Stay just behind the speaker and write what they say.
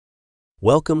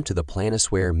Welcome to the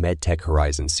Planisware MedTech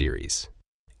Horizon series.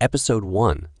 Episode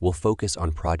 1 will focus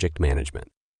on project management.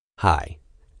 Hi,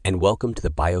 and welcome to the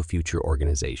BioFuture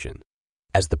organization.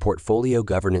 As the portfolio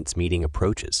governance meeting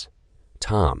approaches,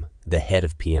 Tom, the head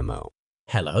of PMO,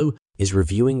 Hello. is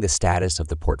reviewing the status of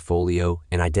the portfolio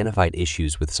and identified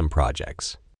issues with some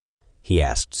projects. He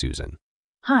asked Susan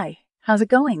Hi, how's it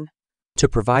going? to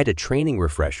provide a training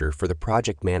refresher for the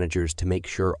project managers to make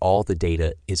sure all the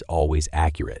data is always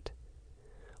accurate.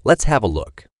 Let's have a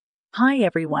look. Hi,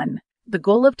 everyone. The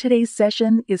goal of today's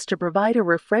session is to provide a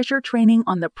refresher training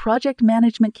on the project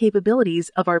management capabilities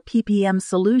of our PPM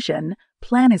solution,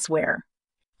 Planisware.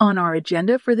 On our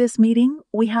agenda for this meeting,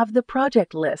 we have the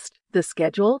project list, the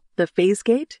schedule, the phase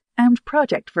gate, and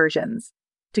project versions.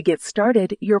 To get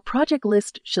started, your project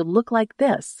list should look like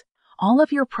this. All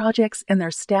of your projects and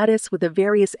their status with the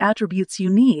various attributes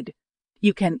you need.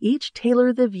 You can each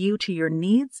tailor the view to your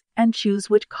needs and choose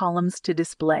which columns to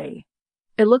display.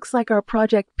 It looks like our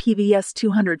project PVS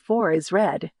 204 is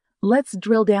red. Let's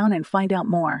drill down and find out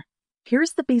more.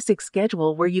 Here's the basic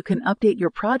schedule where you can update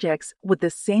your projects with the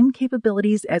same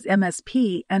capabilities as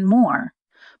MSP and more.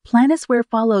 Planisware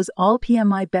follows all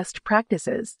PMI best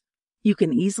practices. You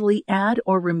can easily add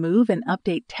or remove and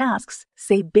update tasks,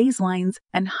 save baselines,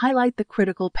 and highlight the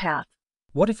critical path.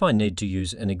 What if I need to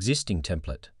use an existing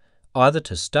template, either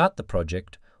to start the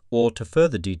project or to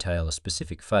further detail a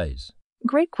specific phase?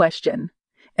 Great question.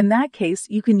 In that case,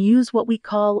 you can use what we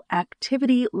call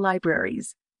activity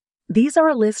libraries. These are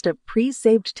a list of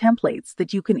pre-saved templates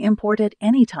that you can import at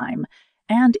any time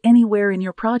and anywhere in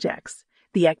your projects.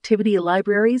 The activity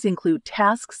libraries include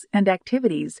tasks and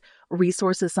activities,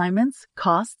 resource assignments,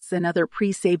 costs, and other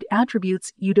pre-saved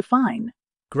attributes you define.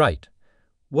 Great.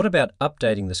 What about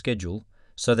updating the schedule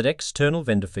so that external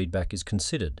vendor feedback is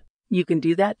considered? You can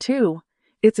do that too.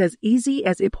 It's as easy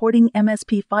as importing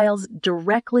MSP files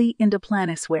directly into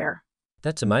Planisware.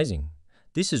 That's amazing.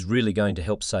 This is really going to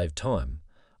help save time.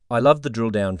 I love the drill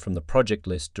down from the project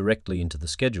list directly into the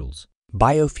schedules.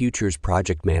 BioFuture's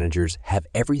project managers have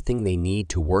everything they need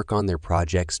to work on their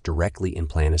projects directly in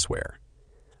Planisware.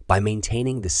 By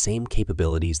maintaining the same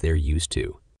capabilities they're used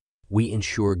to, we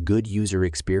ensure good user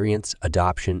experience,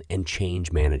 adoption, and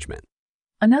change management.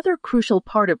 Another crucial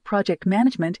part of project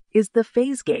management is the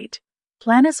phase gate.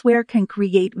 Planisware can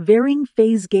create varying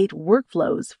phase gate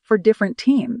workflows for different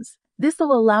teams. This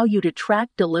will allow you to track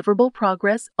deliverable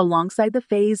progress alongside the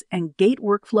phase and gate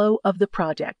workflow of the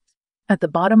project. At the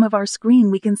bottom of our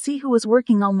screen, we can see who is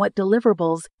working on what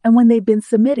deliverables and when they've been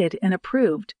submitted and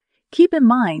approved. Keep in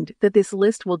mind that this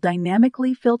list will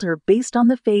dynamically filter based on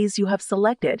the phase you have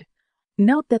selected.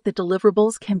 Note that the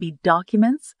deliverables can be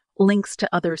documents, links to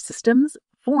other systems,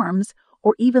 forms,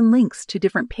 or even links to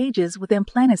different pages within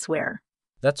Planisware.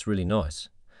 That's really nice.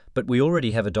 But we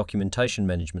already have a documentation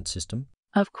management system.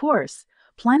 Of course,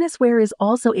 Planisware is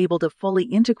also able to fully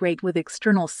integrate with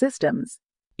external systems.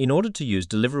 In order to use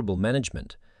deliverable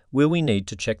management, will we need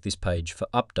to check this page for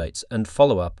updates and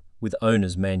follow up with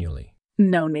owners manually?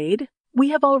 No need. We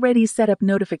have already set up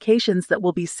notifications that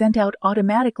will be sent out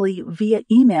automatically via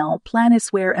email,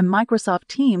 Planisware, and Microsoft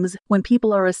Teams when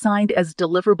people are assigned as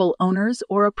deliverable owners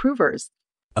or approvers.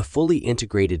 A fully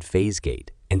integrated phase gate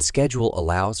and schedule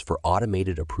allows for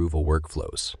automated approval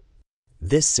workflows.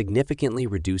 This significantly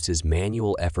reduces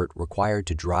manual effort required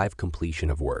to drive completion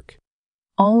of work.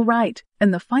 All right,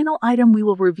 and the final item we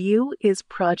will review is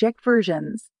project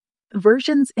versions.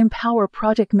 Versions empower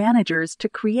project managers to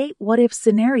create what-if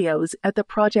scenarios at the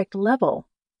project level.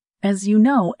 As you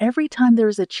know, every time there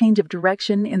is a change of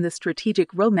direction in the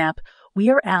strategic roadmap, we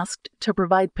are asked to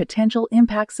provide potential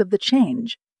impacts of the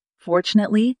change.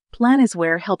 Fortunately,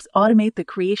 Planisware helps automate the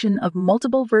creation of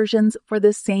multiple versions for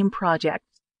the same project.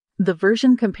 The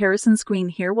version comparison screen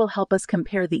here will help us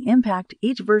compare the impact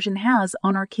each version has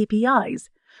on our KPIs,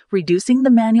 reducing the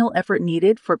manual effort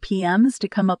needed for PMs to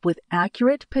come up with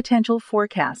accurate potential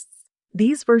forecasts.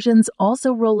 These versions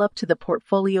also roll up to the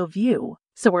portfolio view,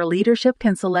 so our leadership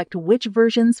can select which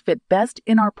versions fit best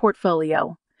in our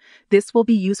portfolio. This will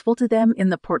be useful to them in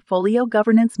the portfolio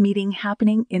governance meeting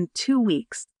happening in 2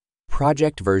 weeks.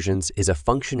 Project versions is a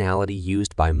functionality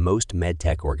used by most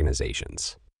MedTech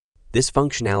organizations. This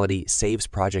functionality saves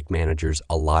project managers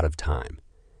a lot of time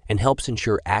and helps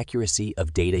ensure accuracy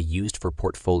of data used for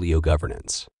portfolio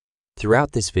governance.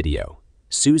 Throughout this video,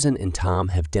 Susan and Tom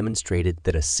have demonstrated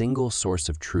that a single source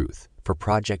of truth for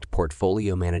project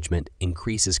portfolio management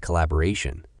increases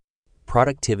collaboration,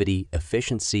 productivity,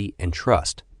 efficiency, and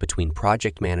trust between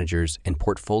project managers and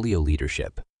portfolio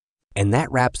leadership. And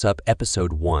that wraps up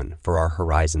Episode 1 for our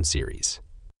Horizon series.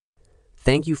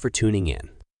 Thank you for tuning in.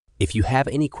 If you have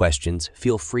any questions,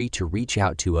 feel free to reach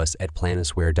out to us at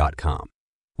planisware.com.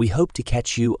 We hope to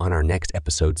catch you on our next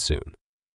episode soon.